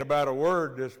About a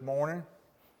word this morning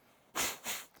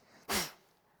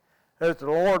that the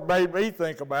Lord made me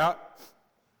think about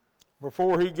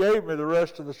before He gave me the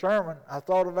rest of the sermon. I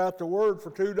thought about the word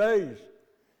for 2 days.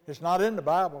 It's not in the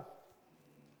Bible.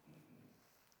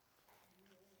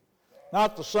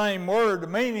 Not the same word. The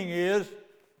meaning is,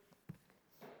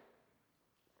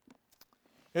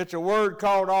 it's a word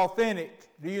called authentic.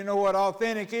 Do you know what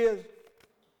authentic is?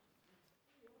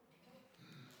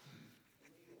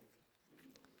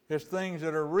 It's things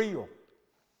that are real.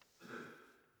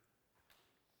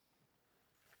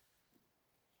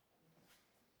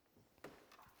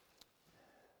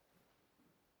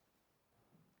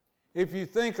 If you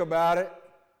think about it,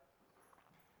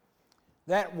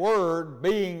 that word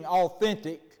being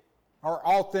authentic or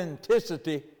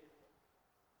authenticity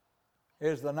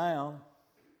is the noun.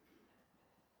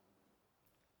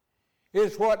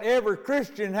 It's what every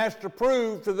Christian has to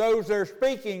prove to those they're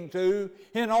speaking to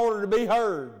in order to be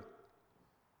heard.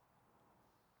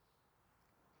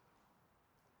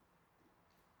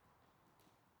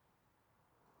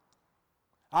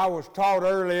 I was taught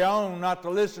early on not to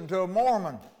listen to a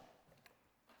Mormon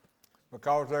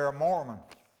because they're a Mormon.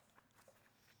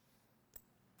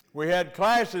 We had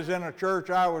classes in a church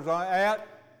I was at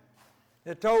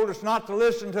that told us not to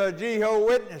listen to a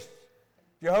Jehovah's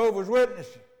Witness,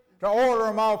 to order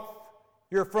them off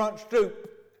your front stoop.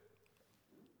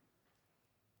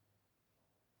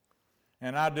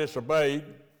 And I disobeyed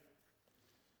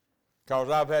because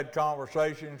I've had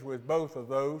conversations with both of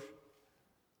those,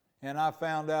 and I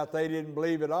found out they didn't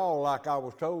believe at all like I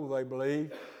was told they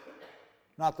believed,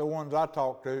 not the ones I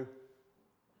talked to.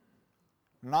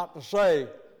 Not to say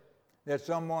that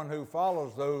someone who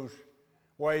follows those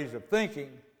ways of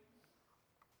thinking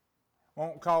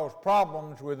won't cause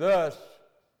problems with us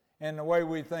in the way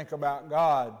we think about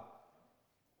God.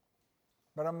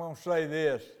 But I'm going to say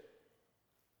this.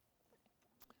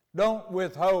 Don't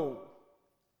withhold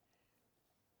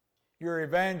your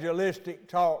evangelistic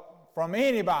talk from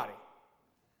anybody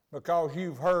because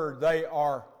you've heard they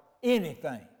are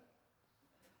anything.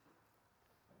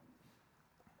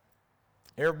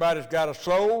 Everybody's got a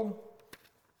soul,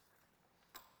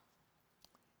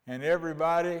 and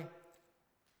everybody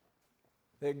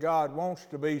that God wants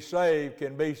to be saved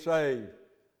can be saved.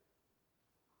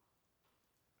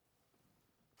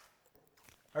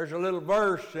 There's a little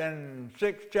verse in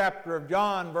 6th chapter of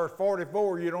John, verse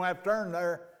 44. You don't have to turn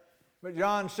there. But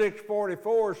John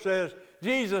 6:44 says,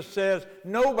 Jesus says,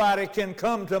 nobody can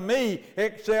come to me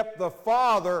except the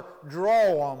Father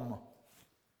draw them.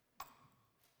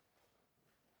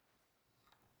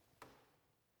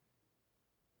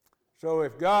 So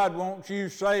if God wants you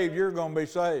saved, you're going to be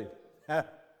saved.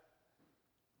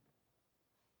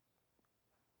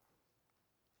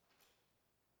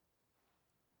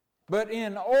 But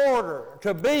in order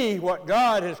to be what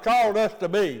God has called us to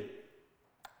be,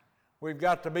 we've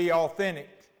got to be authentic.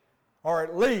 Or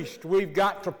at least we've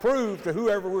got to prove to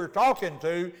whoever we're talking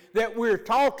to that we're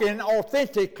talking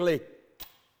authentically,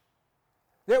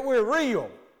 that we're real.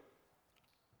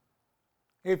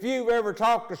 If you've ever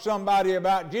talked to somebody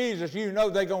about Jesus, you know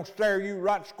they're going to stare you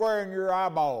right square in your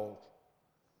eyeballs.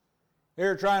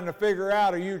 They're trying to figure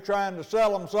out, are you trying to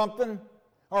sell them something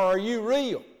or are you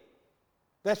real?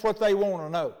 That's what they want to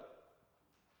know.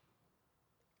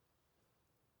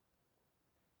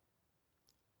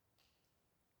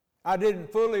 I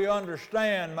didn't fully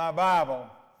understand my Bible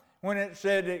when it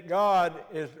said that God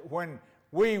is, when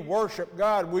we worship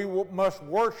God, we must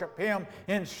worship Him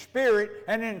in spirit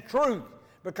and in truth,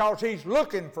 because He's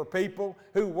looking for people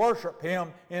who worship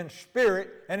Him in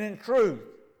spirit and in truth.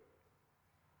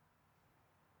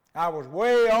 I was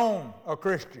way on a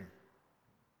Christian,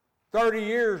 30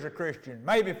 years a Christian,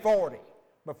 maybe 40,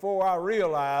 before I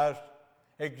realized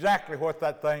exactly what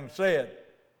that thing said.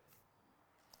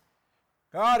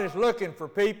 God is looking for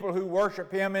people who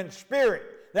worship Him in spirit.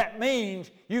 That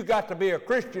means you've got to be a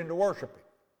Christian to worship Him.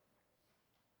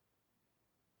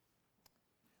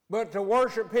 But to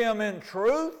worship Him in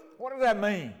truth, what does that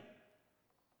mean?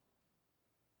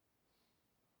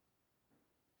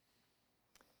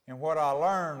 And what I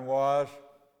learned was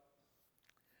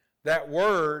that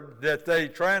word that they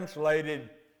translated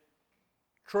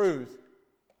truth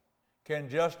can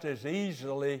just as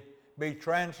easily be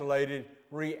translated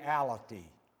reality.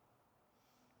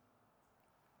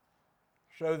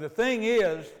 So the thing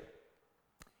is,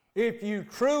 if you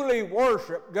truly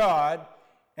worship God,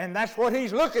 and that's what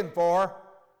He's looking for,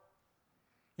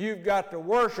 you've got to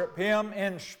worship Him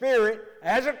in spirit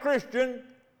as a Christian,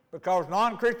 because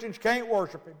non-Christians can't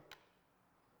worship Him.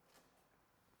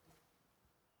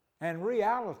 And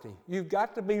reality. You've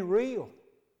got to be real.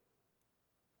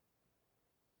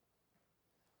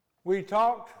 We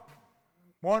talked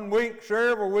one week,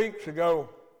 several weeks ago.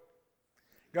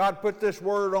 God put this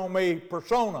word on me,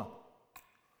 persona.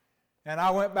 And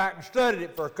I went back and studied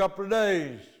it for a couple of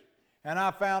days. And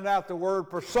I found out the word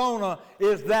persona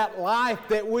is that life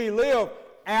that we live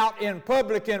out in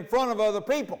public in front of other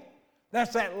people.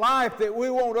 That's that life that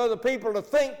we want other people to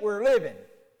think we're living.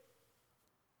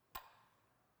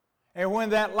 And when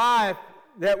that life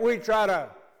that we try to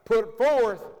put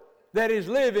forth that is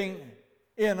living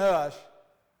in us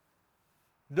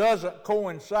doesn't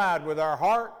coincide with our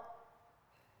heart,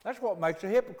 that's what makes a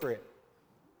hypocrite.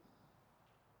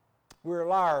 We're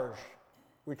liars.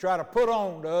 We try to put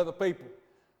on to other people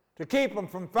to keep them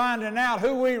from finding out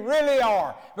who we really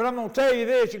are. But I'm going to tell you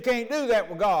this, you can't do that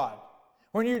with God.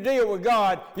 When you deal with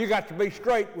God, you got to be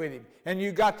straight with Him. And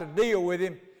you got to deal with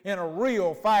Him in a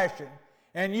real fashion.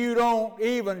 And you don't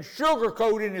even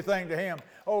sugarcoat anything to Him.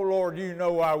 Oh, Lord, you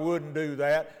know I wouldn't do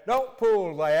that. Don't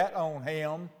pull that on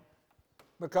Him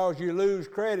because you lose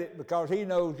credit because He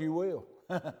knows you will.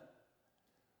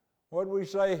 What did we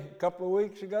say a couple of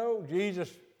weeks ago?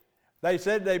 Jesus, they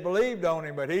said they believed on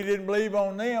Him, but He didn't believe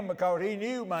on them because He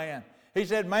knew man. He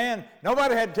said man,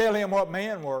 nobody had to tell Him what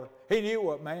men were. He knew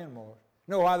what man was,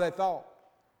 knew how they thought.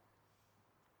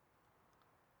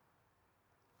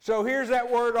 So here's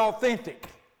that word authentic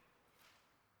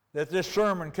that this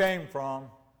sermon came from.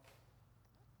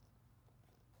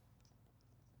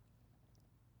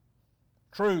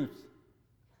 Truth,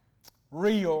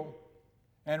 real,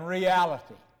 and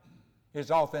reality is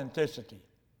authenticity.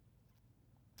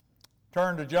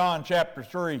 Turn to John chapter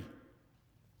 3.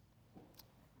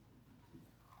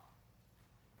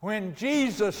 When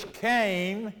Jesus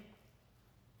came,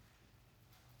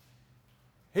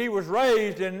 He was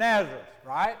raised in Nazareth,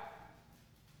 right?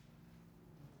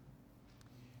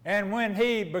 And when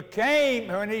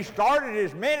He started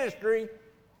His ministry,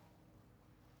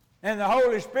 and the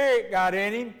Holy Spirit got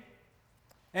in Him,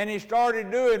 and He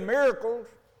started doing miracles,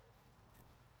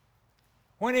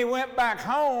 when He went back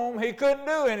home, He couldn't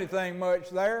do anything much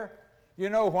there. You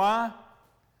know why?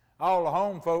 All the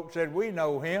home folks said, we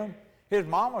know Him. His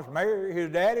mom was Mary. His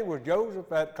daddy was Joseph,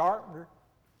 that carpenter.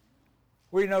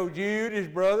 We know Jude, his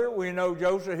brother. We know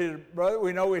Joseph, his brother.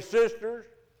 We know his sisters.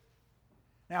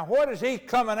 Now, what is he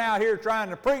coming out here trying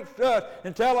to preach to us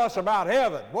and tell us about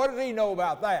heaven? What does he know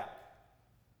about that?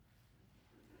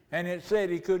 And it said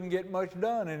he couldn't get much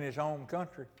done in his home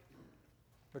country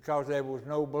because there was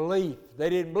no belief. They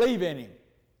didn't believe in Him.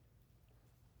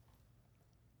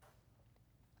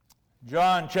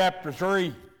 John chapter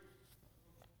 3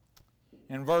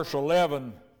 in verse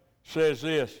 11 says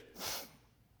this,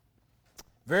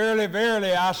 Verily,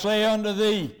 verily, I say unto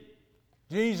thee,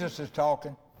 Jesus is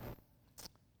talking,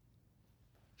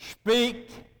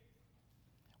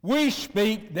 we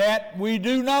speak that we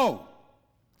do know,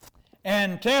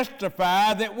 and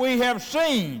testify that we have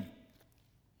seen,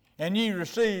 and ye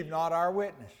receive not our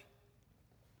witness.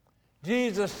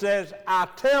 Jesus says, I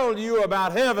tell you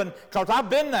about heaven because I've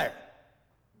been there.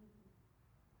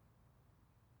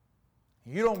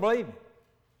 You don't believe me.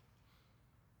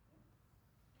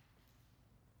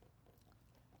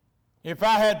 If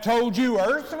I had told you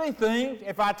earthly things,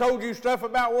 if I told you stuff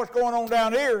about what's going on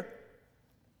down here,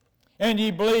 and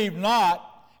ye believe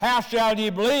not, how shall ye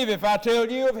believe if I tell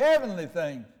you of heavenly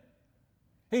things?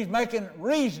 He's making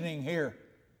reasoning here.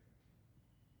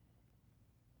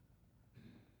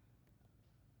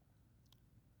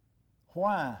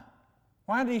 Why?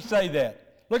 Why did he say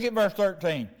that? Look at verse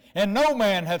 13. And no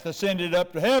man hath ascended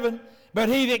up to heaven, but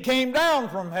he that came down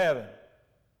from heaven,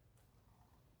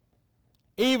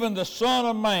 even the Son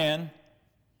of Man,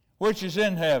 which is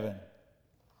in heaven.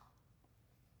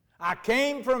 I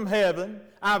came from heaven.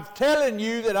 I'm telling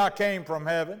you that I came from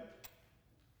heaven,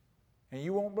 and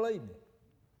you won't believe me.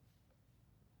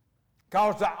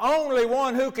 Because the only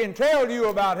one who can tell you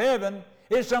about heaven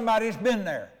is somebody that's been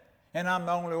there, and I'm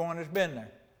the only one that's been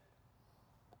there.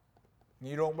 And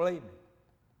you don't believe me.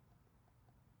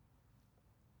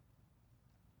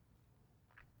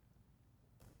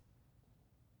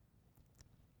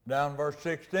 Down verse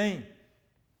 16.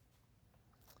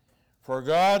 For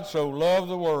God so loved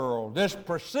the world. This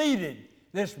preceded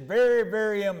this very,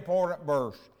 very important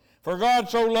verse. For God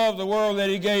so loved the world that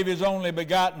He gave His only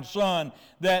begotten Son,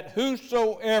 that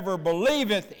whosoever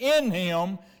believeth in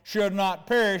Him should not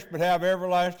perish but have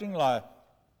everlasting life.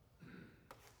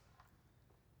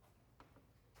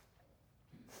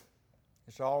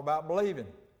 It's all about believing.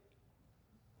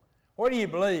 What do you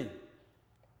believe?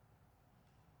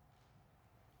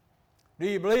 Do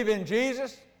you believe in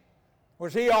Jesus?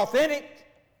 Was He authentic?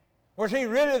 Was He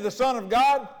really the Son of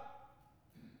God?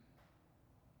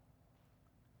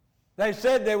 They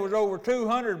said there was over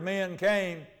 200 men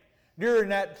came during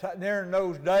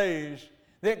those days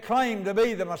that claimed to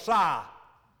be the Messiah,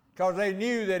 because they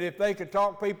knew that if they could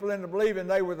talk people into believing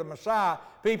they were the Messiah,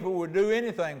 people would do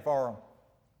anything for them.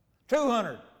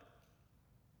 200.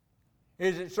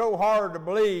 Is it so hard to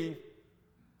believe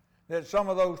that some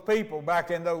of those people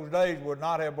back in those days would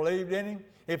not have believed in him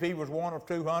if he was one of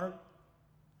 200?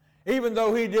 Even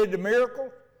though he did the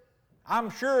miracle,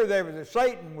 I'm sure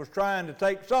Satan was trying to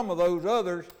take some of those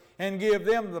others and give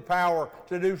them the power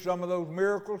to do some of those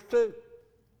miracles too.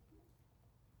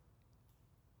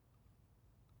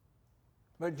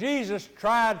 But Jesus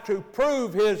tried to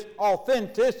prove his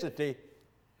authenticity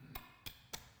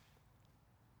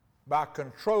by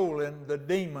controlling the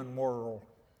demon world.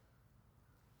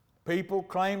 People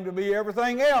claim to be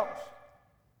everything else,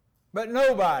 but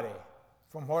nobody,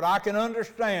 from what I can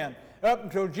understand, up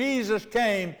until Jesus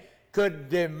came, could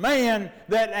demand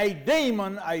that a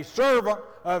demon, a servant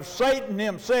of Satan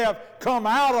himself, come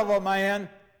out of a man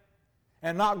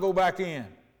and not go back in.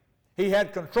 He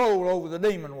had control over the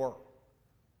demon world.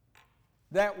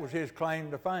 That was his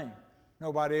claim to fame.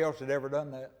 Nobody else had ever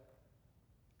done that.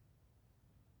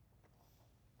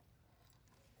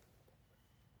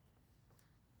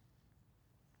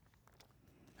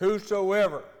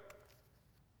 Whosoever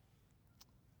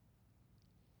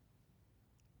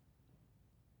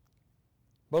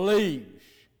believes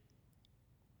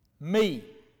me,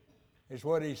 is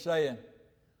what he's saying,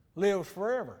 lives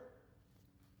forever.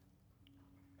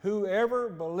 Whoever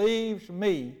believes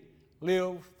me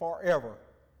lives forever.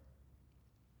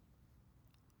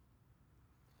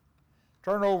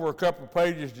 Turn over a couple of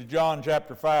pages to John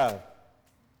chapter 5.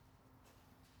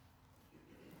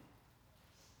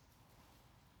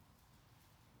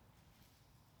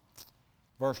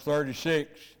 Verse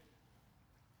 36.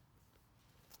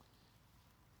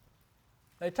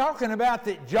 They're talking about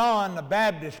that John the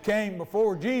Baptist came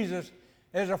before Jesus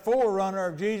as a forerunner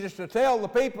of Jesus to tell the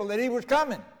people that he was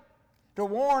coming, to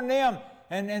warn them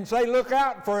and say, look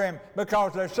out for him,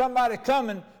 because there's somebody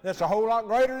coming that's a whole lot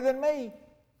greater than me.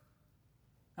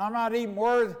 I'm not even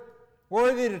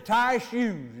worthy to tie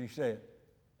shoes, he said.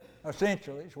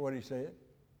 Essentially, is what he said.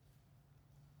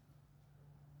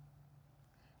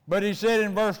 But he said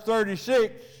in verse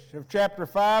 36 of chapter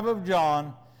 5 of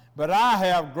John, but I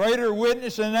have greater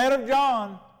witness than that of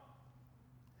John,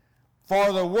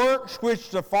 for the works which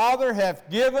the Father hath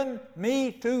given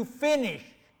me to finish,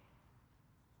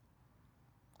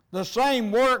 the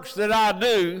same works that I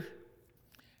do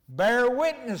bear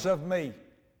witness of me,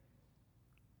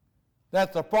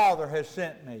 that the Father has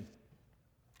sent me.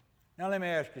 Now let me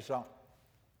ask you something.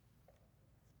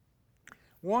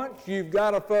 Once you've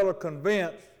got a fellow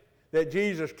convinced that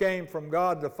Jesus came from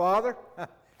God the Father,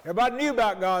 everybody knew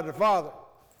about God the Father.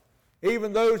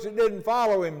 Even those that didn't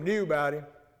follow him knew about him,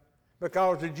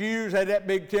 because the Jews had that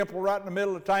big temple right in the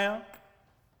middle of town.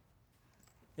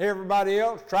 Everybody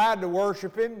else tried to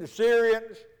worship him. The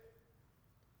Syrians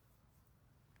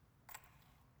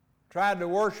tried to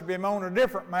worship him on a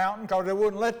different mountain because they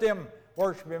wouldn't let them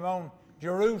worship him on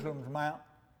Jerusalem's mount.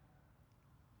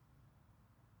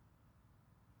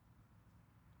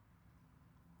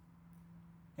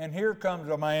 And here comes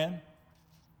a man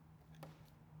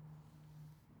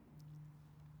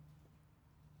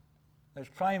that's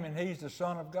claiming he's the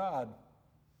Son of God.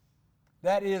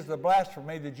 That is the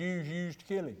blasphemy the Jews used to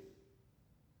kill him.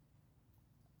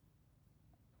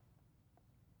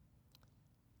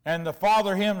 And the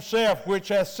Father himself, which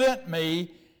hath sent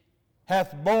me,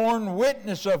 hath borne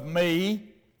witness of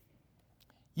me.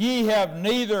 Ye have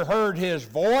neither heard his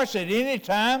voice at any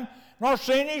time, nor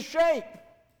seen his shape.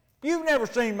 You've never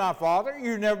seen my Father.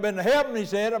 You've never been to heaven, he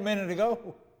said a minute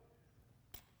ago.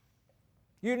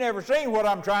 You've never seen what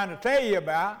I'm trying to tell you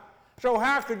about. So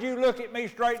how could you look at me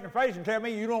straight in the face and tell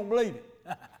me you don't believe it?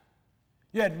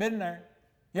 You hadn't been there.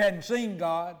 You hadn't seen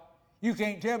God. You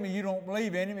can't tell me you don't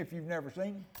believe in him if you've never seen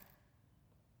him.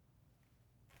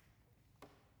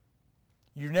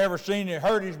 You've never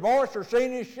heard his voice or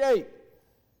seen his shape.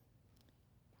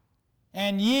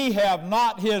 And ye have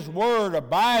not his word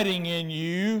abiding in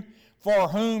you, for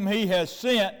whom he has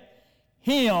sent,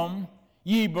 him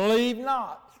ye believe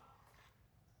not.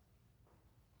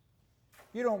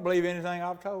 You don't believe anything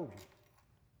I've told you.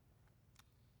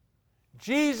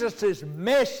 Jesus'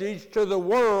 message to the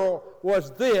world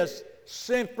was this,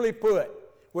 simply put,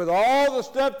 with all the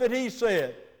stuff that he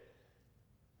said,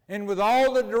 and with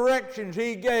all the directions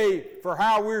he gave for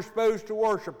how we're supposed to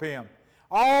worship him,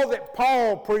 all that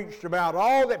Paul preached about,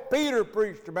 all that Peter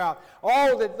preached about,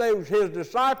 all that his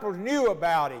disciples knew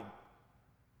about him,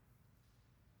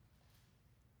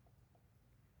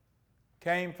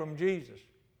 came from Jesus.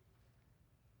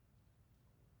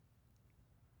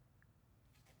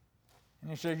 And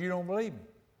he says, you don't believe me.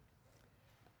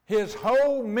 His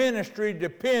whole ministry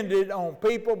depended on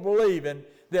people believing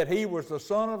that he was the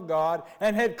Son of God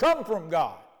and had come from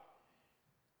God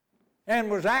and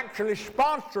was actually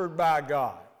sponsored by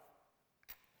God.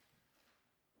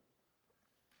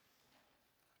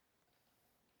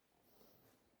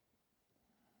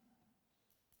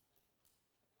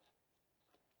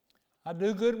 I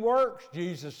do good works,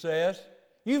 Jesus says.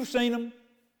 You've seen them.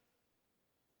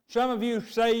 Some of you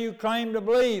say you claim to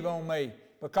believe on me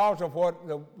because of what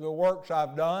the works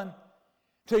I've done.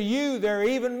 To you, they're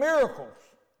even miracles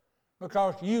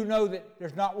because you know that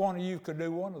there's not one of you could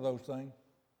do one of those things.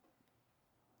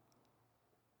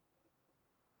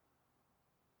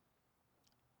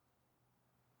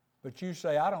 But you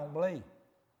say, I don't believe.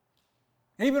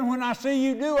 Even when I see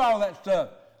you do all that stuff,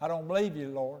 I don't believe you,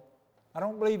 Lord. I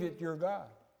don't believe that you're God.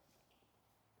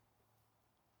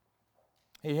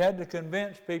 He had to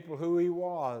convince people who he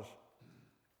was.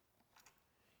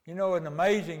 You know, an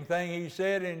amazing thing he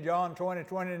said in John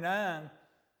 20:29,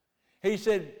 he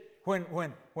said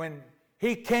when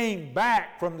he came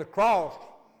back from the cross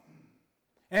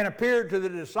and appeared to the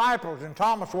disciples and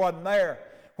Thomas wasn't there,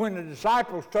 when the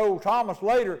disciples told Thomas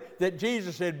later that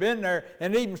Jesus had been there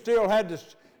and even still had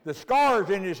the scars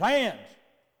in his hands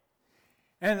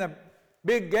and the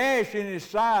big gash in his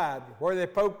side where they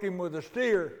poked him with a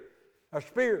spear.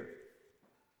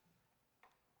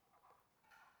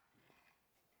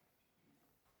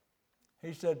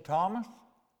 He said, Thomas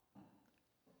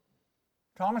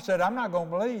said, I'm not going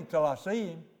to believe till I see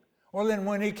him. Well, then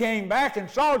when he came back and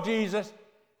saw Jesus,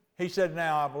 he said,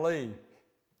 now I believe.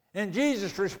 And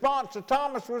Jesus' response to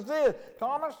Thomas was this,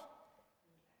 Thomas,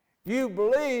 you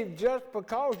believe just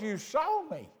because you saw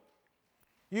me.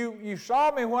 You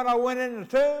saw me when I went in the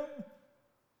tomb,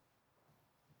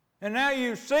 and now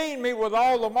you've seen me with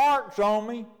all the marks on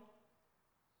me.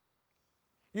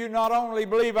 You not only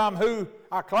believe I'm who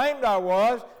I claimed I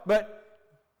was, but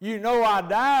you know I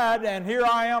died, and here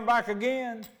I am back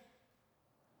again.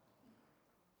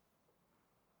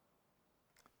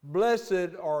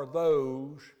 Blessed are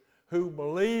those who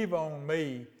believe on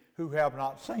me who have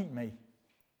not seen me.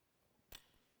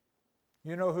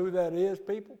 You know who that is,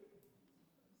 people?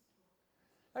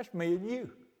 That's me and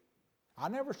you. I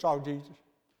never saw Jesus.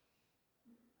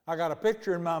 I got a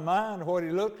picture in my mind of what he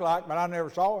looked like, but I never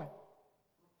saw him.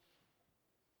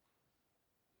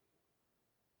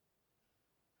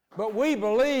 But we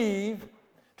believe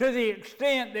to the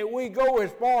extent that we go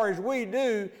as far as we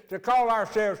do to call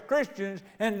ourselves Christians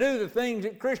and do the things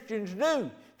that Christians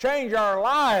do. Change our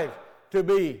lives to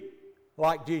be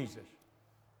like Jesus.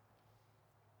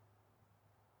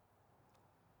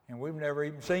 And we've never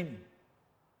even seen him.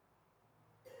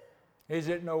 Is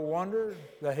it no wonder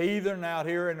the heathen out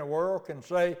here in the world can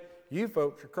say, you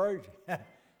folks are crazy.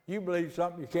 You believe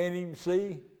something you can't even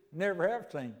see, never have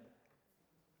seen.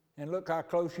 And look how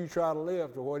close you try to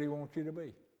live to what he wants you to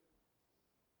be.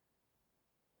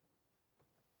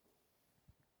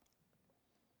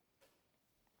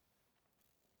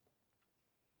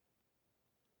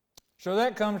 So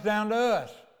that comes down to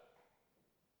us.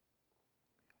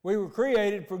 We were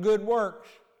created for good works.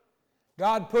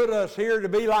 God put us here to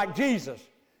be like Jesus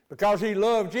because he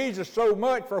loved Jesus so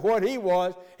much for what he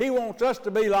was. He wants us to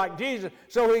be like Jesus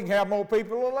so he can have more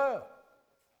people to love.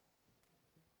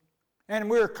 And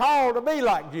we're called to be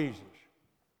like Jesus.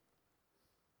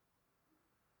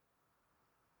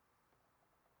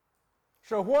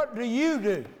 So what do you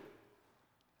do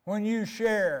when you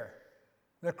share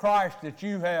the Christ that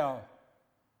you have?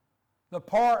 The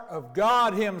part of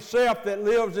God himself that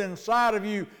lives inside of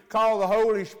you called the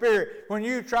Holy Spirit. When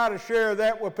you try to share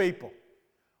that with people,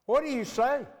 what do you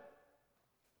say?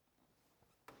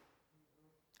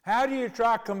 How do you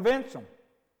try to convince them?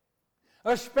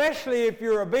 Especially if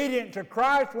you're obedient to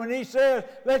Christ when he says,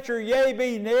 let your yea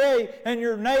be nay and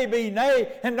your nay be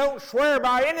nay, and don't swear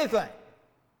by anything.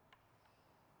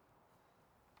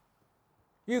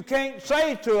 You can't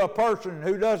say to a person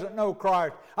who doesn't know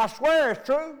Christ, I swear it's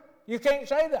true. You can't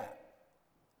say that.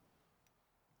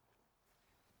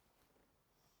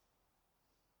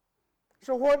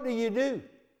 So what do?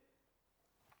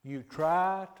 You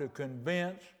try to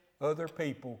convince other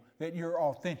people that you're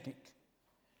authentic.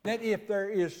 That if there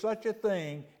is such a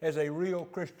thing as a real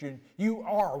Christian, you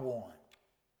are one.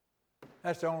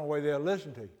 That's the only way they'll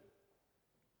listen to you.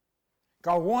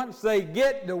 Because once they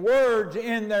get the words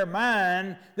in their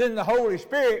mind, then the Holy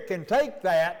Spirit can take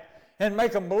that and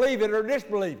make them believe it or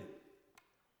disbelieve it.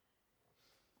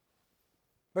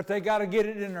 But they got to get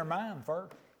it in their mind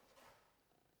first.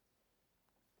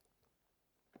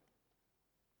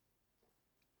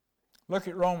 Look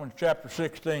at Romans chapter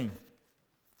 16.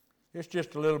 It's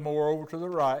just a little more over to the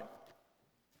right.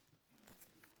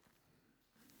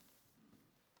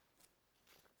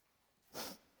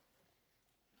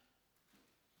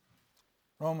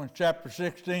 Romans chapter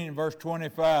 16, verse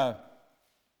 25.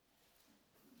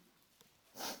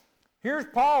 Here's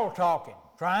Paul talking,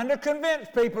 trying to convince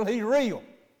people he's real.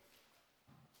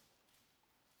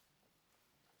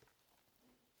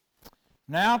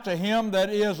 Now to him that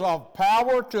is of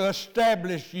power to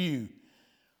establish you,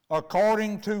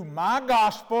 according to my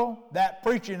gospel, that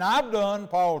preaching I've done,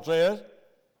 Paul says,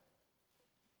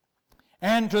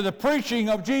 and to the preaching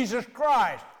of Jesus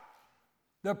Christ,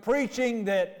 the preaching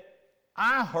that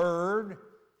I heard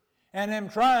and am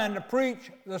trying to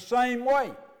preach the same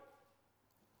way.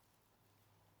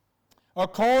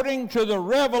 According to the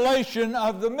revelation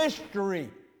of the mystery.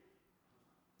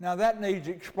 Now that needs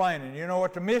explaining. You know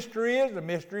what the mystery is? The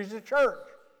mystery is the church.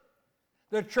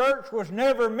 The church was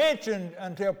never mentioned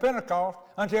until Pentecost,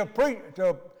 until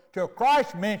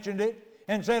Christ mentioned it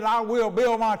and said, I will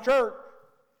build my church.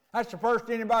 That's the first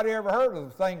anybody ever heard of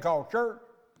the thing called church.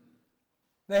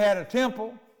 They had a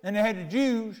temple and they had the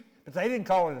Jews, but they didn't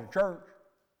call it a church.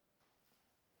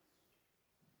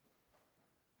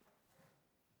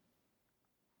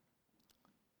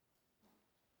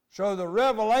 So the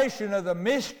revelation of the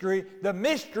mystery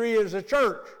is the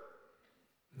church.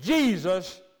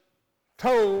 Jesus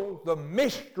told the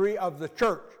mystery of the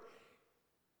church.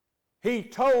 He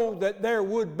told that there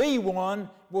would be one,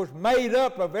 was made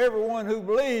up of everyone who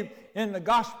believed in the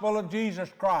gospel of Jesus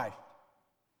Christ.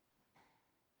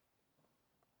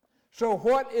 So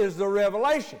what is the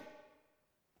revelation?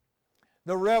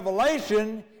 The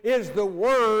revelation is the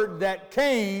word that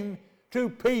came to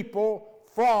people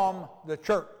from the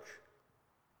church.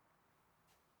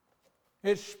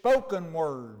 It's spoken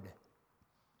word.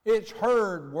 It's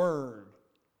heard word.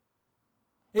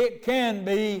 It can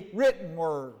be written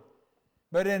word.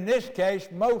 But in this case,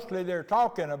 mostly they're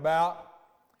talking about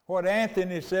what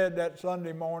Anthony said that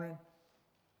Sunday morning.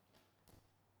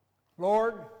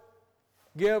 Lord,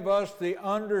 give us the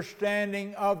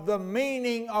understanding of the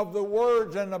meaning of the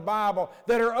words in the Bible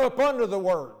that are up under the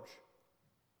words.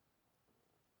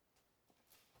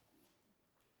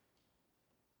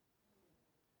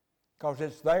 Because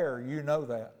it's there, you know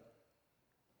that.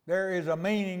 There is a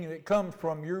meaning that comes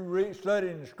from your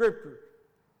studying the Scripture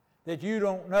that you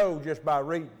don't know just by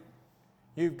reading.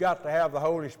 You've got to have the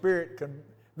Holy Spirit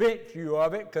convince you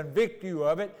of it, convict you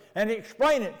of it, and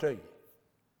explain it to you.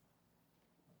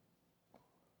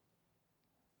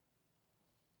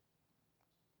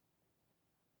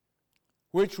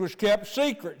 Which was kept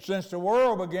secret since the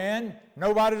world began.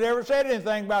 Nobody's ever said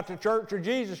anything about the church or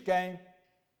Jesus came.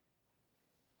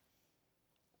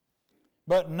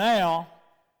 But now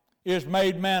is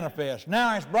made manifest.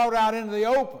 Now it's brought out into the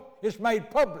open. It's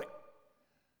made public.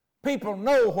 People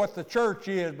know what the church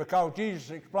is because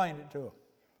Jesus explained it to them.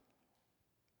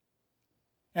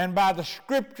 And by the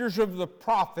scriptures of the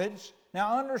prophets,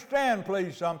 now understand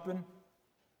please something.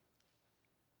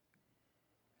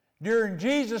 During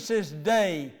Jesus'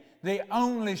 day, the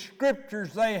only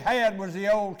scriptures they had was the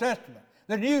Old Testament.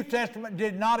 The New Testament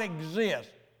did not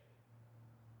exist.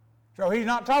 So he's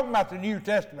not talking about the New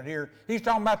Testament here. He's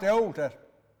talking about the Old Testament.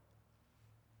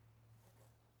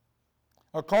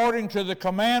 According to the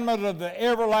commandment of the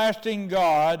everlasting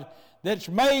God that's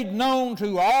made known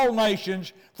to all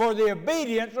nations for the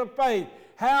obedience of faith.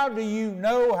 How do you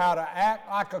know how to act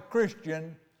like a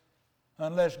Christian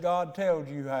unless God tells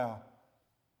you how?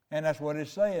 And that's what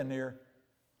it's saying here.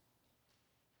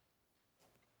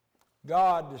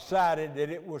 God decided that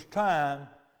it was time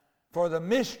for the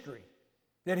mystery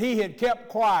that he had kept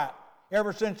quiet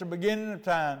ever since the beginning of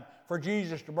time for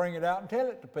Jesus to bring it out and tell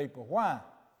it to people. Why?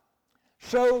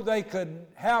 So they could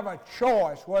have a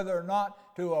choice whether or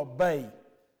not to obey.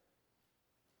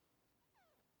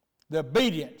 The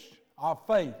obedience of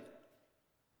faith.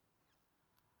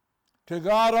 To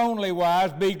God only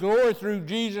wise be glory through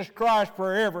Jesus Christ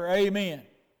forever. Amen.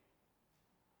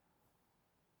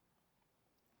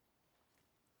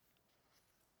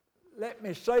 Let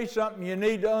me say something you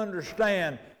need to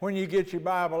understand when you get your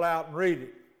Bible out and read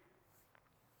it.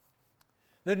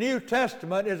 The New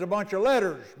Testament is a bunch of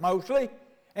letters, mostly,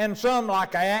 and some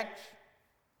like Acts,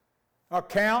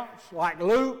 accounts, like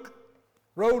Luke,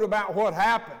 wrote about what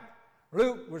happened.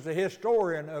 Luke was the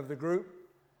historian of the group.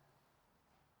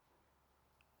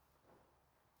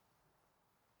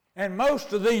 And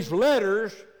most of these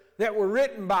letters that were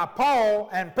written by Paul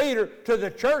and Peter to the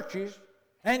churches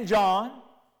and John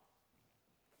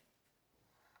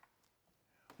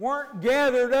weren't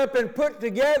gathered up and put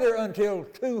together until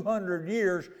 200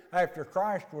 years after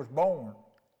Christ was born.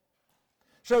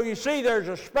 So you see there's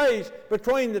a space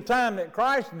between the time that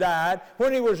Christ died,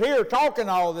 when he was here talking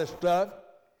all this stuff,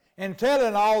 and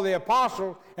telling all the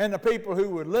apostles and the people who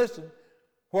would listen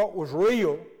what was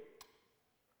real.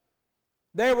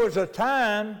 There was a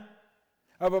time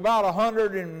of about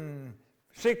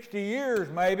 160 years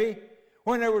maybe,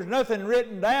 when there was nothing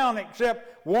written down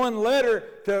except one letter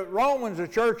to Romans. The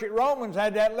church at Romans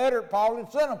had that letter Paul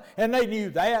had sent them, and they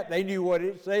knew that. They knew what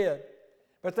it said.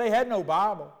 But they had no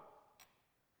Bible.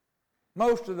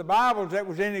 Most of the Bibles that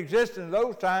was in existence at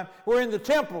those times were in the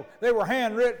temple. They were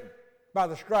handwritten by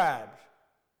the scribes.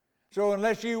 So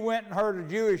unless you went and heard a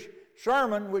Jewish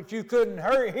sermon, which you couldn't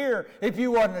hear if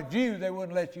you wasn't a Jew, they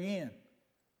wouldn't let you in.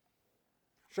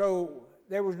 So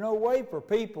there was no way for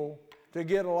people to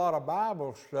get a lot of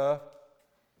Bible stuff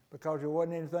because there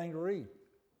wasn't anything to read.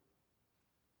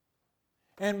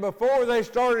 And before they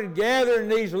started gathering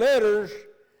these letters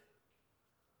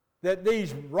that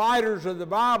these writers of the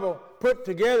Bible put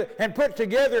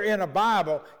together in a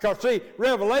Bible, because see,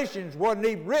 Revelations wasn't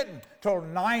even written till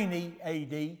 90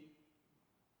 A.D.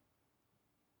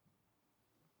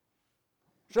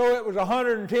 So it was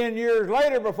 110 years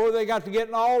later before they got to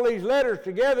getting all these letters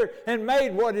together and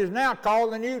made what is now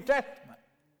called the New Testament.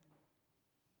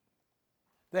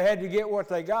 They had to get what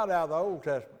they got out of the Old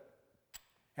Testament.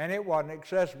 And it wasn't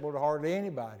accessible to hardly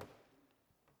anybody.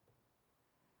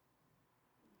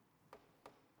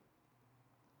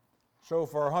 So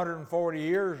for 140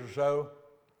 years or so,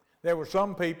 there were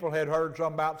some people had heard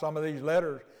some about some of these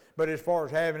letters, but as far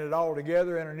as having it all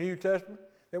together in a New Testament,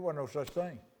 there wasn't no such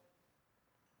thing.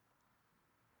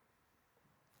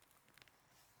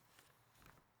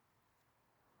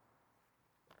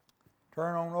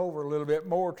 Turn on over a little bit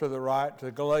more to the right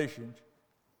to Galatians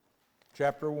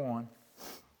chapter 1.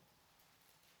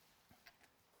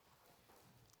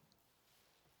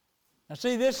 Now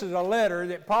see, this is a letter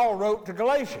that Paul wrote to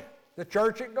Galatia, the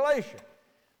church at Galatia.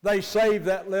 They saved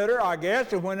that letter, I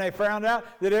guess, and when they found out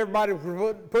that everybody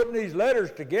was putting these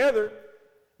letters together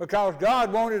because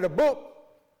God wanted a book,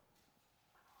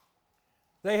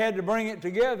 they had to bring it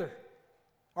together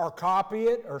or copy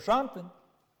it or something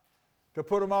to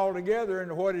put them all together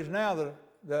into what is now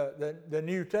the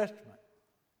New Testament.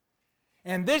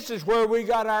 And this is where we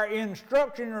got our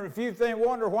instruction, or if you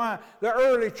wonder why the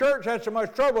early church had so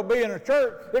much trouble being a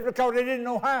church, it's because they didn't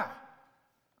know how.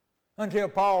 Until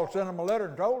Paul sent them a letter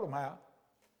and told them how.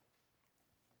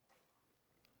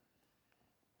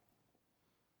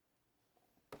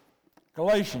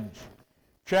 Galatians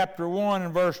chapter 1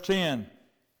 and verse 10.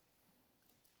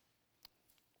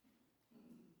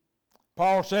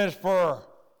 Paul says, "For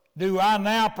do I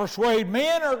now persuade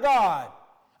men or God?"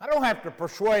 I don't have to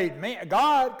persuade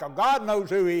God, because God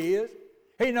knows who He is.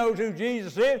 He knows who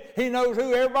Jesus is. He knows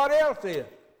who everybody else is.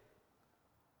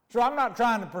 So I'm not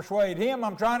trying to persuade Him.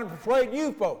 I'm trying to persuade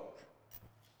you folks.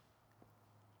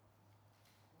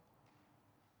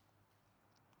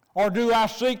 Or do I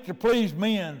seek to please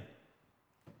men?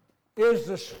 Is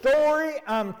the story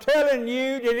I'm telling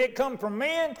you, did it come from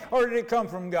men or did it come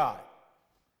from God?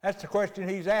 That's the question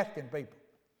he's asking people.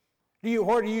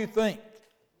 What do you think?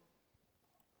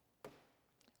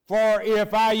 For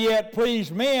if I yet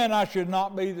please men, I should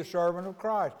not be the servant of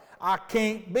Christ. I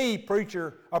can't be a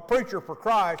preacher for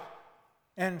Christ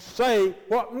and say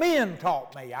what men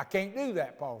taught me. I can't do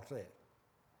that, Paul said.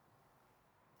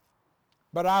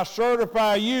 But I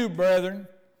certify you, brethren,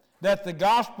 that the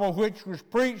gospel which was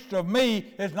preached of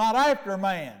me is not after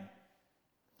man.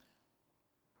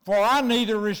 For I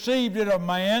neither received it of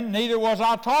man, neither was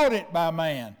I taught it by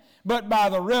man, but by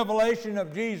the revelation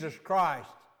of Jesus Christ.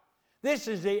 This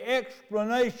is the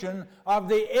explanation of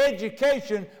the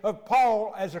education of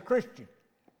Paul as a Christian.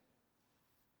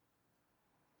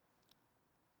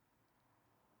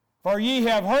 For ye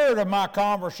have heard of my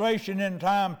conversation in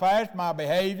time past, my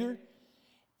behavior,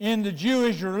 in the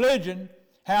Jewish religion,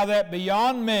 how that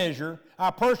beyond measure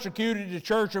I persecuted the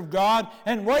church of God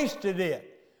and wasted it.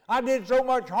 I did so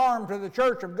much harm to the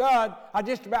church of God, I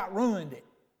just about ruined it.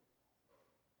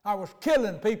 I was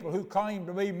killing people who claimed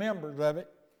to be members of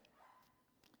it,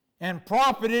 and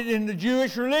profited in the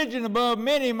Jewish religion above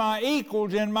many my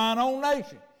equals in mine own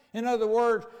nation. In other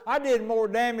words, I did more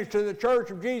damage to the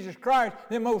church of Jesus Christ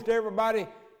than most everybody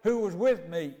who was with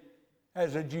me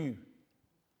as a Jew.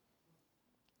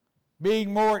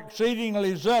 Being more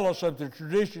exceedingly zealous of the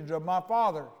traditions of my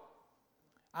fathers.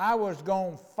 I was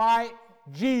going to fight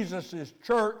Jesus'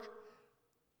 church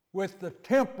with the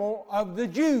temple of the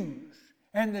Jews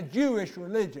and the Jewish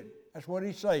religion. That's what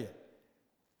he said.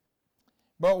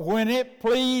 But when it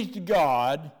pleased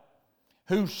God,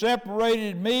 who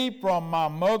separated me from my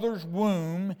mother's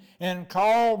womb and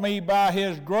called me by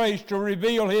his grace to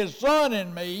reveal his Son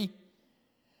in me,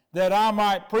 that I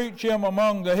might preach him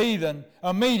among the heathen.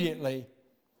 Immediately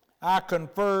I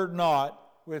conferred not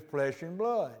with flesh and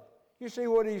blood. You see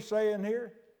what he's saying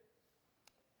here?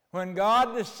 When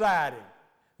God decided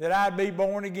that I'd be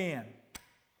born again,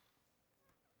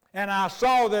 and I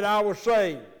saw that I was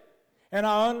saved, and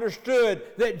I understood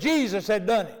that Jesus had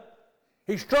done it,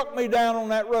 he struck me down on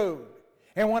that road.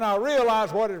 And when I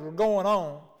realized what was going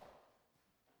on,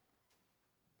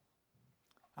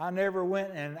 I never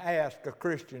went and asked a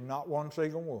Christian, not one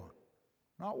single one.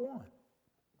 Not one.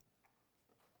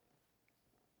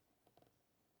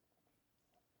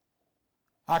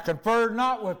 I conferred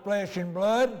not with flesh and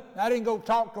blood. I didn't go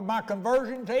talk of my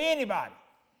conversion to anybody.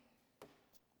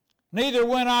 Neither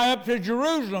went I up to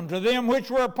Jerusalem to them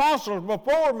which were apostles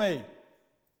before me,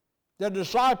 the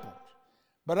disciples.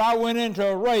 But I went into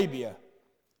Arabia.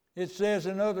 It says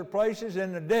in other places,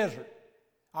 in the desert.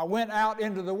 I went out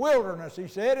into the wilderness, he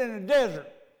said, in the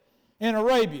desert, in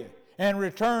Arabia, and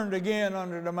returned again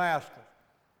unto Damascus.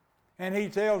 And he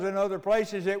tells in other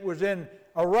places it was in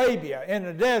Arabia, in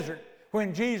the desert,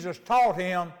 when Jesus taught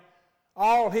him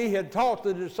all he had taught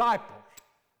the disciples.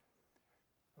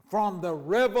 From the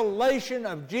revelation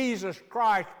of Jesus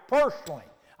Christ personally.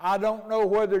 I don't know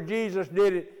whether Jesus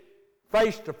did it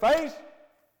face to face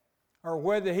or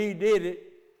whether he did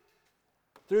it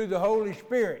through the Holy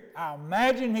Spirit. I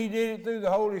imagine he did it through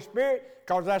the Holy Spirit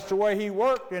because that's the way he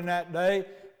worked in that day.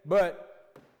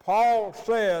 But Paul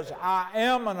says, I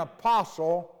am an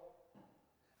apostle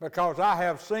because I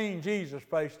have seen Jesus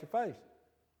face to face.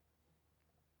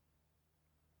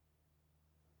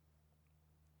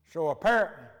 So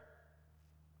apparently,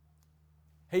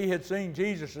 he had seen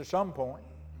Jesus at some point,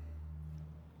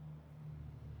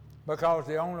 because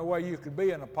the only way you could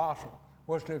be an apostle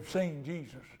was to have seen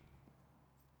Jesus.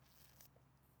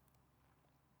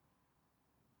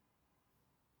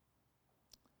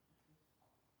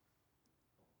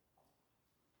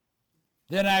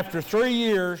 Then after 3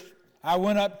 years, I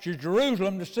went up to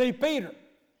Jerusalem to see Peter.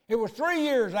 It was 3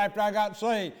 years after I got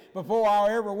saved before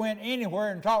I ever went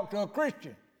anywhere and talked to a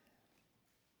Christian.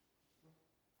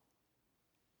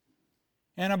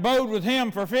 And abode with him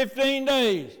for 15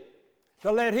 days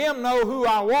to let him know who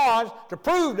I was, to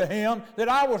prove to him that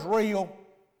I was real.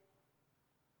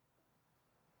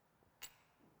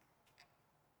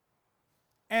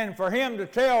 And for him to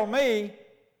tell me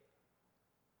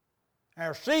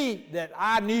or see that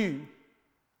I knew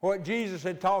what Jesus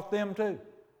had taught them too.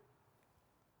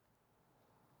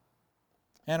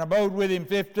 And abode with him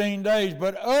 15 days.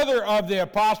 But other of the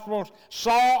apostles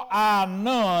saw I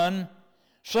none,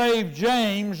 save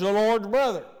James, the Lord's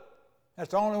brother. That's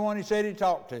the only one he said he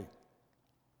talked to.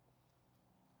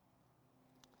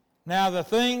 Now the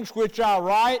things which I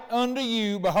write unto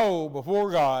you, behold, before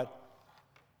God,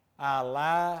 I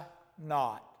lie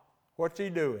not. What's he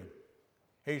doing?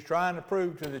 He's trying to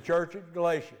prove to the church at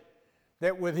Galatia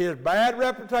that with his bad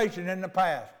reputation in the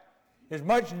past, as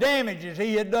much damage as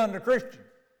he had done to Christians,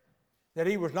 that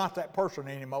he was not that person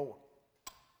anymore.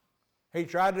 He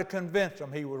tried to convince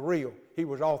them he was real. He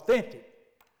was authentic.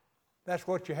 That's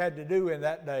what you had to do in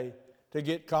that day to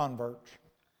get converts,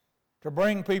 to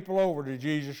bring people over to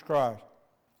Jesus Christ.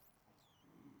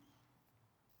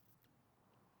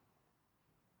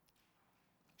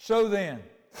 So then,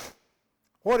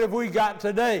 what have we got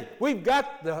today? We've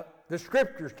got the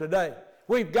Scriptures today.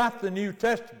 We've got the New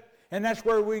Testament. And that's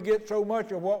where we get so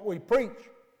much of what we preach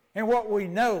and what we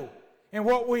know and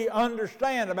what we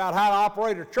understand about how to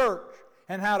operate a church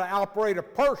and how to operate a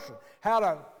person, how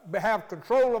to have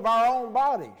control of our own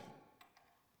bodies.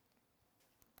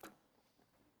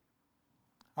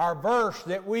 Our verse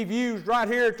that we've used right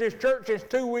here at this church is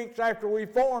 2 weeks after we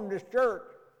formed this church.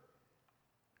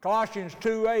 Colossians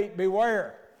 2:8,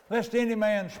 beware, lest any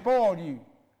man spoil you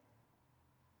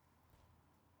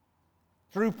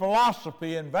through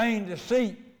philosophy and vain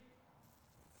deceit,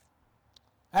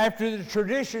 after the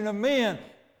tradition of men,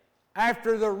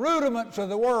 after the rudiments of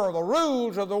the world, the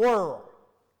rules of the world,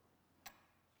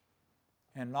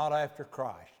 and not after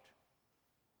Christ.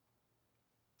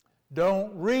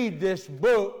 Don't read this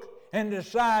book and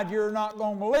decide you're not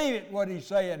going to believe it, what he's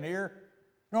saying here.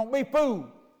 Don't be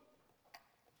fooled.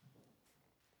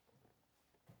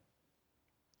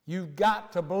 You've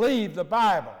got to believe the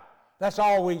Bible. That's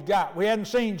all we've got. We hadn't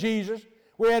seen Jesus.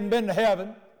 We hadn't been to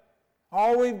heaven.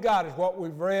 All we've got is what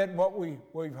we've read and what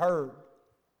we've heard.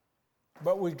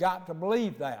 But we've got to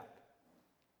believe that.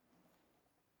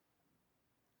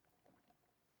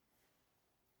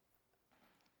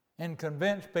 And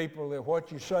convince people that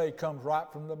what you say comes right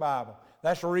from the Bible.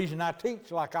 That's the reason I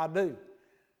teach like I do.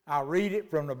 I read it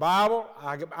from the Bible.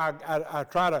 I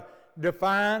try to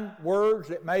define words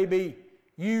that may be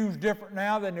used different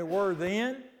now than they were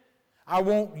then. I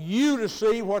want you to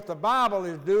see what the Bible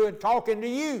is doing talking to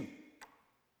you.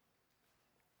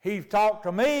 He talked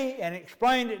to me and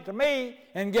explained it to me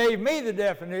and gave me the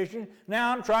definition.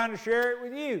 Now I'm trying to share it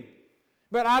with you.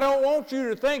 But I don't want you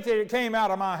to think that it came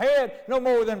out of my head no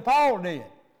more than Paul did.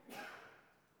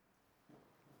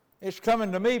 It's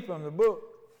coming to me from the book.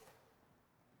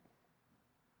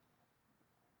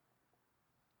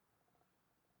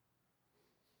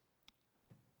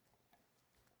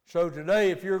 So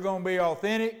today, if you're going to be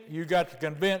authentic, you've got to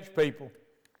convince people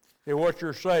that what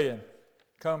you're saying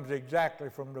comes exactly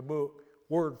from the book,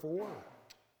 word for word.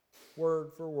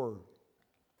 Word for word.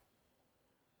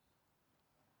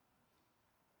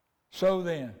 So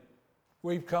then,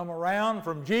 we've come around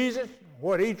from Jesus,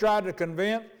 what he tried to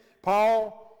convince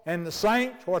Paul and the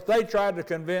saints, what they tried to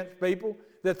convince people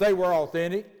that they were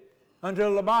authentic,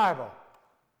 until the Bible.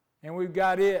 And we've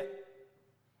got it.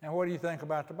 Now what do you think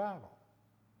about the Bible?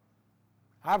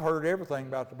 I've heard everything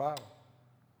about the Bible.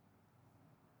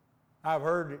 I've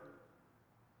heard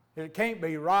it can't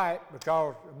be right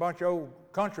because a bunch of old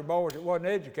country boys that wasn't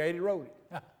educated wrote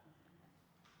it.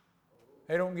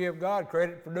 They don't give God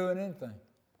credit for doing anything.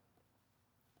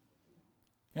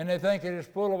 And they think it is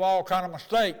full of all kind of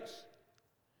mistakes.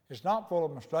 It's not full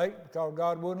of mistakes because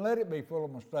God wouldn't let it be full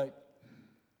of mistakes.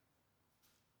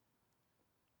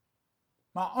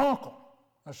 My uncle,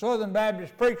 a Southern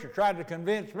Baptist preacher, tried to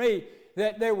convince me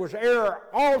that there was error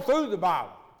all through the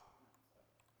Bible.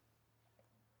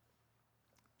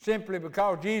 Simply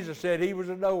because Jesus said he was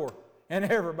a door, and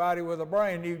everybody with a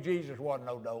brain knew Jesus wasn't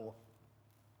no door.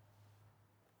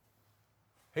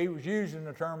 He was using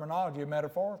the terminology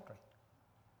metaphorically.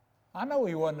 I know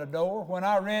he wasn't a door. When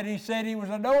I read he said he was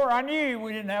a door, I knew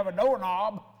we didn't have a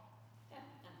doorknob.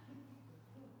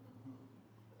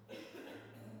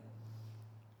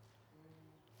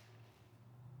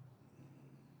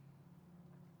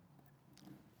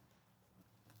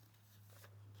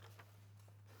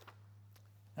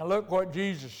 Now look what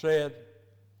Jesus said,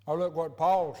 or look what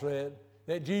Paul said,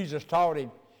 that Jesus taught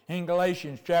him in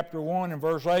Galatians chapter 1 and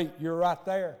verse 8. You're right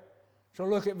there. So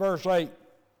look at verse 8.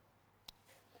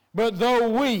 But though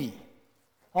we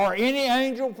or any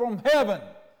angel from heaven,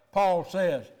 Paul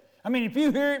says. I mean, if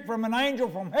you hear it from an angel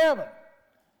from heaven,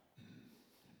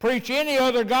 preach any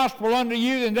other gospel unto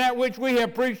you than that which we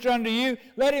have preached unto you,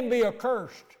 let him be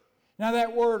accursed. Now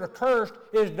that word accursed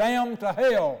is damned to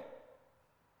hell.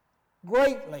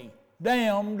 Greatly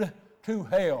damned to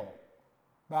hell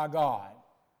by God.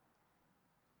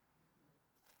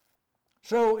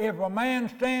 So if a man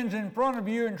stands in front of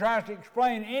you and tries to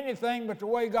explain anything but the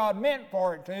way God meant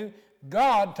for it to,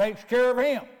 God takes care of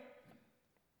him.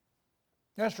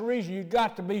 That's the reason you've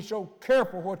got to be so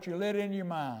careful what you let in your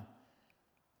mind.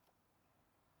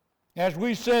 As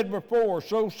we said before,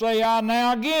 so say I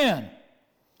now again.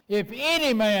 If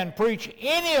any man preach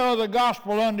any other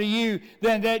gospel unto you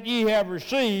than that ye have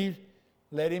received,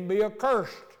 let him be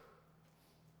accursed.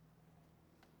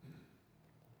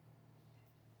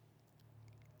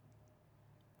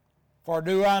 For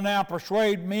do I now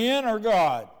persuade men or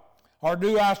God? Or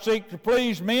do I seek to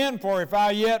please men? For if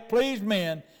I yet please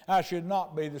men, I should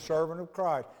not be the servant of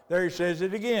Christ. There he says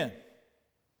it again.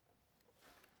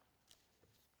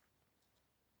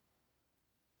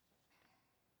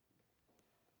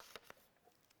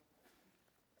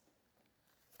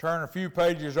 Turn a few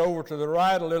pages over to the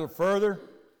right a little further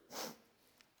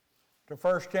to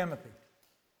 1 Timothy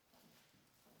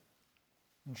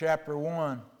in chapter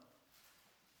 1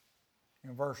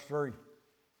 in verse 3.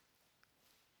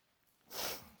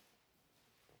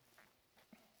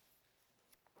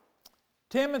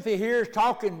 Timothy here is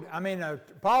talking,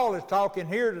 Paul is talking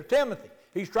here to Timothy.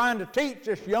 He's trying to teach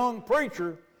this young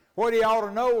preacher what he ought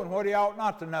to know and what he ought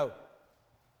not to know.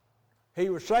 He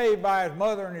was saved by his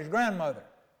mother and his grandmother.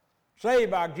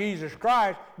 Saved by Jesus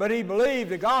Christ, but he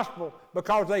believed the gospel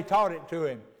because they taught it to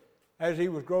him as he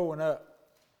was growing up.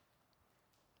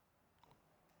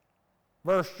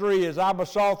 Verse 3 is, I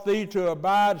besought thee to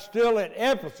abide still at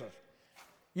Ephesus.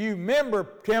 You remember,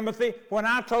 Timothy, when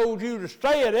I told you to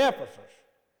stay at Ephesus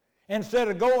instead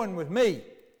of going with me.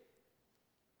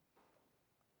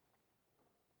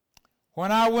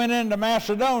 When I went into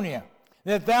Macedonia,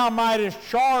 that thou mightest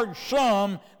charge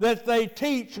some that they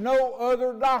teach no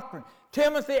other doctrine.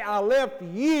 Timothy, I left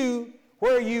you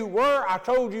where you were. I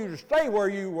told you to stay where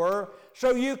you were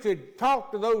so you could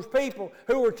talk to those people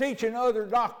who were teaching other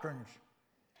doctrines.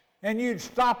 And you'd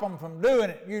stop them from doing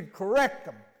it. You'd correct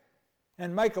them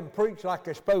and make them preach like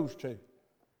they're supposed to.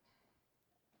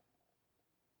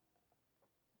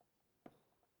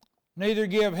 neither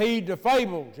give heed to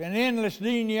fables and endless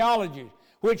genealogies,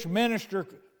 which minister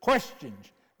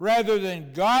questions, rather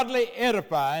than godly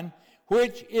edifying,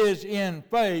 which is in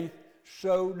faith,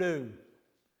 so do.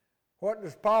 What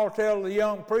does Paul tell the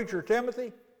young preacher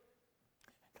Timothy?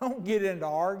 Don't get into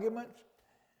arguments.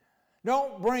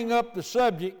 Don't bring up the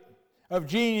subject of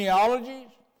genealogies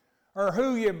or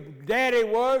who your daddy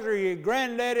was or your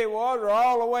granddaddy was or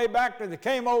all the way back to the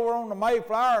came over on the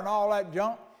Mayflower and all that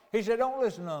junk. He said, don't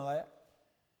listen to none of that.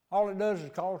 All it does is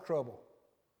cause trouble.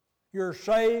 You're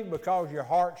saved because your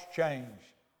heart's changed.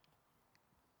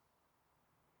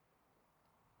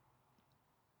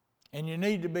 And you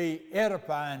need to be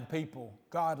edifying people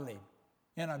godly,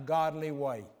 in a godly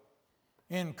way.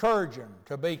 Encourage them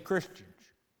to be Christians.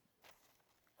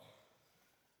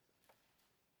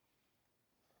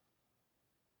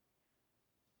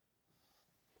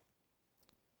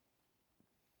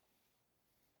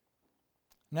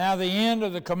 Now the end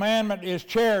of the commandment is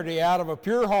charity out of a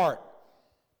pure heart.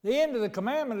 The end of the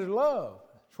commandment is love.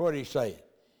 That's what he's saying.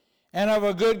 And of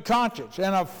a good conscience,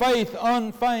 and of faith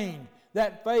unfeigned.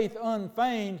 That faith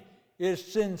unfeigned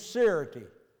is sincerity.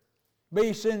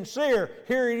 Be sincere.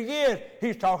 Here it again.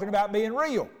 He's talking about being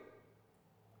real.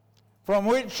 From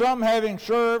which some, having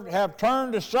served, have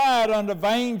turned aside unto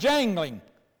vain jangling.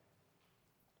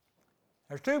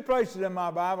 There's two places in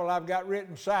my Bible I've got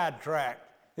written sidetracked.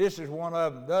 This is one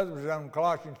of them. The other was on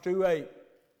Colossians 2:8.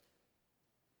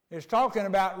 It's talking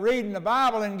about reading the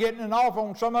Bible and getting it off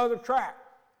on some other track.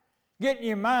 Getting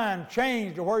your mind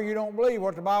changed to where you don't believe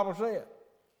what the Bible said.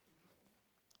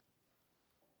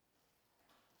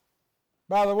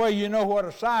 By the way, you know what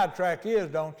a sidetrack is,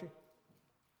 don't you?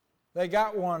 They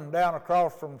got one down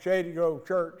across from Shady Grove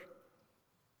Church.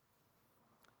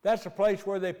 That's a place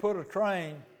where they put a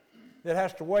train that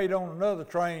has to wait on another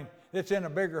train that's in a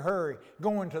bigger hurry,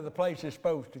 going to the place it's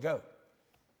supposed to go.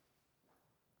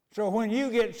 So when you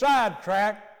get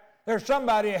sidetracked, there's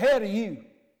somebody ahead of you.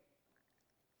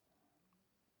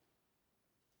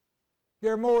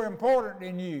 They're more important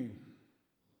than you.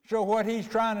 So what he's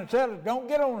trying to tell us, don't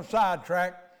get on the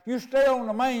sidetrack. You stay on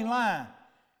the main line.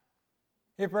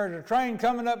 If there's a train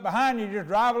coming up behind you, just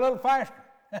drive a little faster.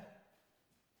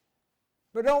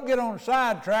 But don't get on the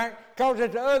sidetrack, because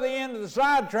at the other end of the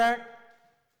sidetrack,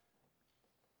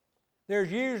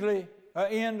 there's usually an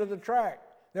end of the track.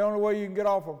 The only way you can get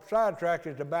off a sidetrack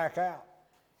is to back out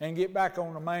and get back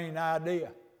on the main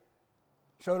idea.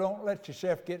 So don't let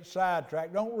yourself get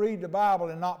sidetracked. Don't read the Bible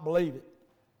and not believe it.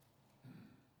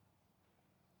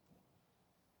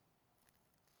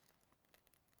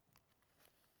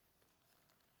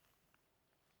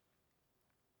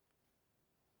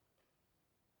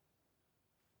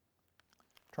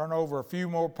 Turn over a few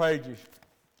more pages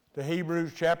to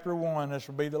Hebrews chapter 1. This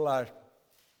will be the last one.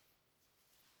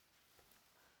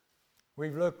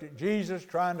 We've looked at Jesus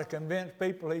trying to convince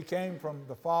people he came from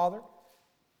the Father,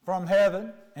 from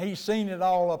heaven. He's seen it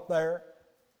all up there.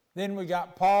 Then we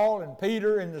got Paul and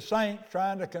Peter and the saints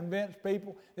trying to convince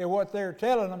people that what they're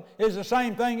telling them is the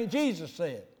same thing that Jesus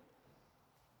said.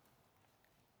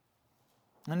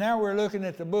 And now we're looking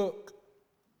at the book.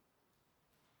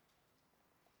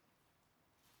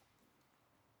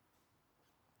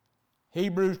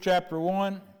 Hebrews chapter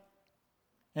 1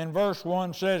 and verse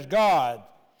 1 says, God,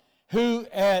 who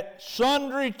at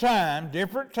sundry times,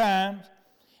 different times,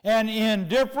 and in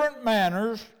different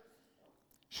manners,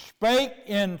 spake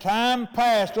in time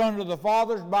past unto the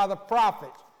fathers by the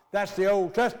prophets. That's the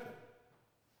Old Testament.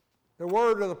 The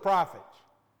word of the prophets.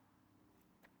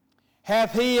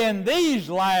 Hath he in these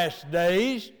last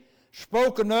days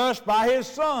spoken to us by his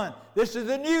Son. This is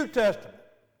the New Testament.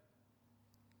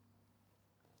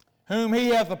 Whom he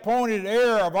hath appointed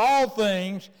heir of all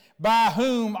things, by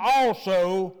whom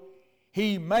also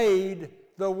he made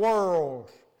the world.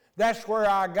 That's where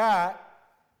I got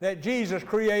that Jesus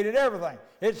created everything.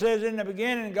 It says in the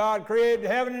beginning God created the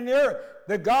heaven and the earth.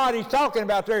 The God he's talking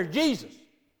about there is Jesus.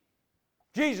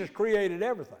 Jesus created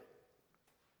everything.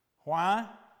 Why?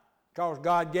 Because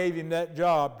God gave him that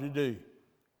job to do.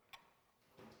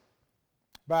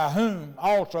 By whom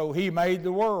also he made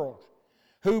the world,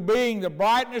 who being the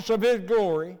brightness of his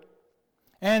glory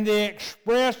and the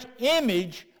express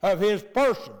image of his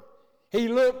person, he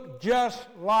looked just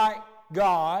like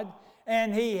God,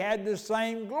 and he had the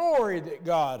same glory that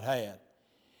God had.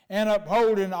 And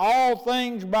upholding all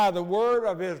things by the word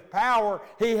of his power,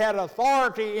 he had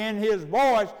authority in his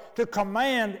voice to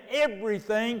command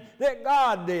everything that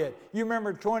God did. You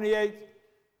remember 28th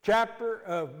chapter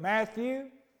of Matthew,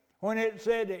 when it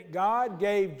said that God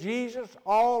gave Jesus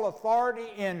all authority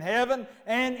in heaven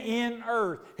and in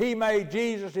earth. He made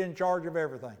Jesus in charge of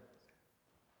everything.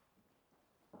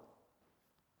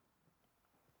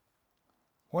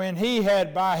 when he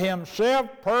had by himself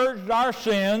purged our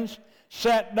sins,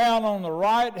 sat down on the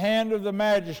right hand of the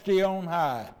Majesty on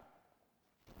high.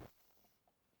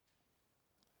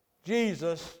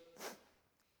 Jesus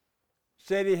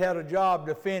said he had a job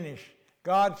to finish.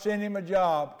 God sent him a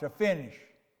job to finish,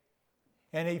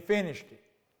 and he finished it.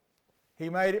 He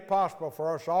made it possible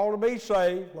for us all to be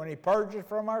saved when he purged us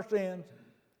from our sins.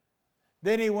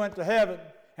 Then he went to heaven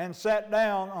and sat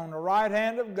down on the right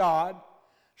hand of God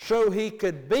so he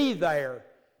could be there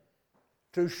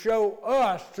to show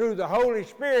us through the Holy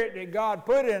Spirit that God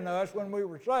put in us when we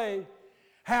were saved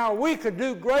how we could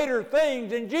do greater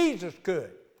things than Jesus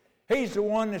could. He's the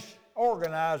one that's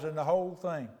organizing the whole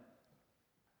thing.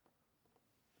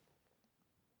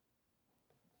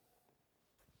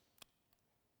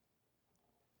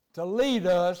 To lead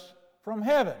us from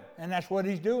heaven. And that's what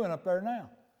he's doing up there now.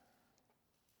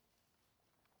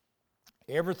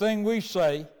 Everything we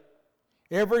say,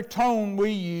 every tone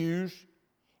we use,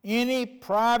 any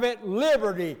private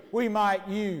liberty we might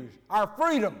use, our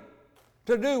freedom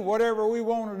to do whatever we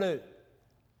want to do,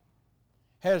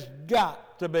 has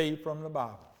got to be from the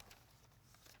Bible.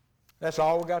 That's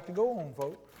all we got to go on,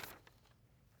 folks.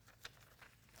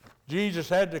 Jesus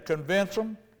had to convince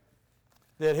them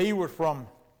that he was from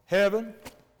heaven,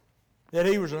 that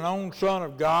he was an own son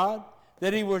of God,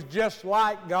 that he was just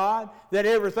like God, that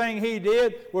everything he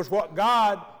did was what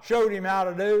God showed him how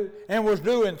to do and was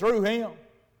doing through him.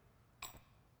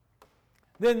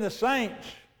 Then the saints,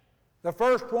 the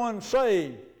first ones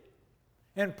saved,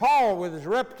 and Paul with his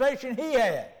reputation he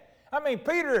had. I mean,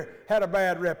 Peter had a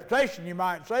bad reputation, you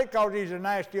might say, because he's a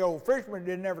nasty old fisherman who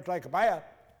didn't ever take a bath.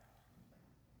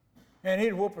 And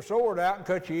he'd whoop a sword out and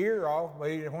cut your ear off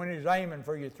when he's aiming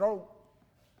for your throat.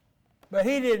 But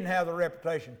he didn't have the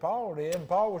reputation Paul did, and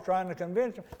Paul was trying to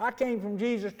convince him. I came from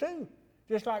Jesus too,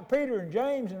 just like Peter and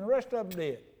James and the rest of them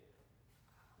did.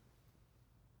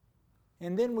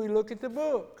 And then we look at the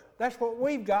book. That's what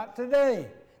we've got today.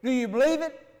 Do you believe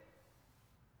it?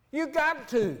 You've got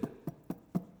to.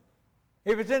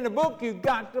 If it's in the book, you've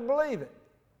got to believe it.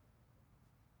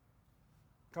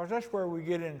 Because that's where we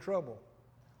get in trouble.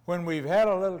 When we've had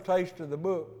a little taste of the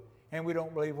book and we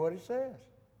don't believe what it says.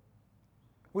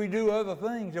 We do other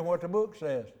things than what the book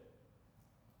says.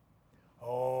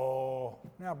 Oh,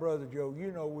 now, Brother Joe,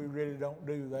 you know we really don't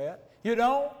do that. You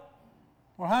don't?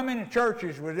 Well, how many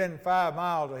churches within 5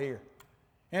 miles of here?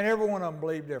 And every one of them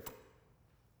believe different.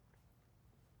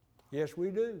 Yes,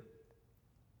 we do.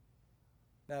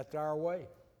 That's our way.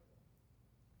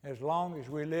 As long as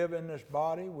we live in this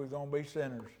body, we're going to be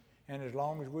sinners. And as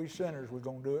long as we're sinners, we're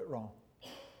going to do it wrong.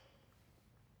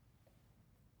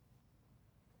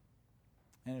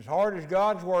 And as hard as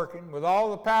God's working, with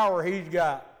all the power he's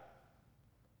got,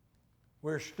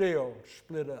 we're still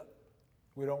split up.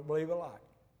 We don't believe alike.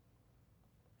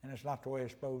 And it's not the way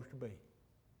it's supposed to be.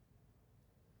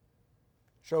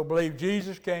 So believe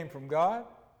Jesus came from God.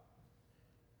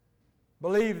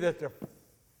 Believe that the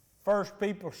first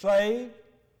people saved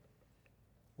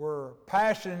were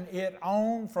passing it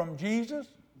on from Jesus,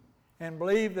 and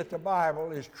believe that the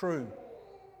Bible is true.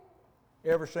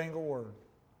 Every single word.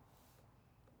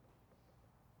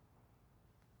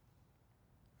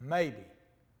 Maybe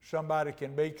somebody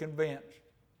can be convinced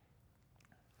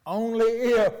only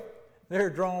if they're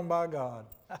drawn by God.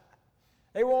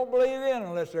 They won't believe in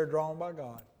unless they're drawn by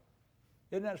God.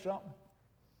 Isn't that something?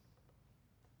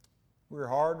 We're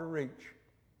hard to reach.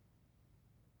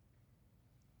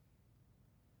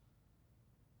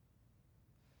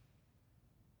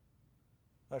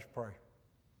 Let's pray.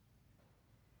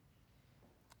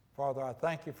 Father, I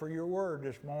thank you for your word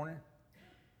this morning,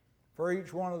 for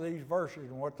each one of these verses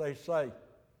and what they say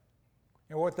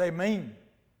and what they mean.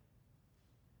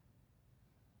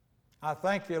 I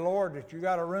thank you, Lord, that you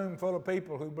got a room full of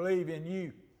people who believe in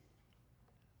you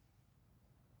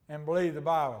and believe the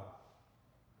Bible,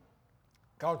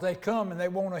 because they come and they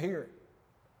want to hear it.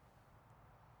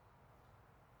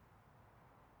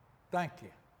 Thank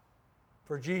you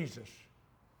for Jesus,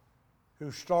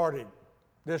 who started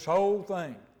this whole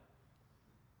thing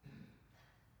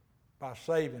by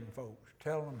saving folks,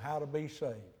 telling them how to be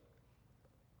saved.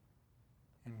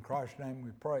 In Christ's name we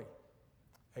pray.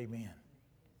 Amen.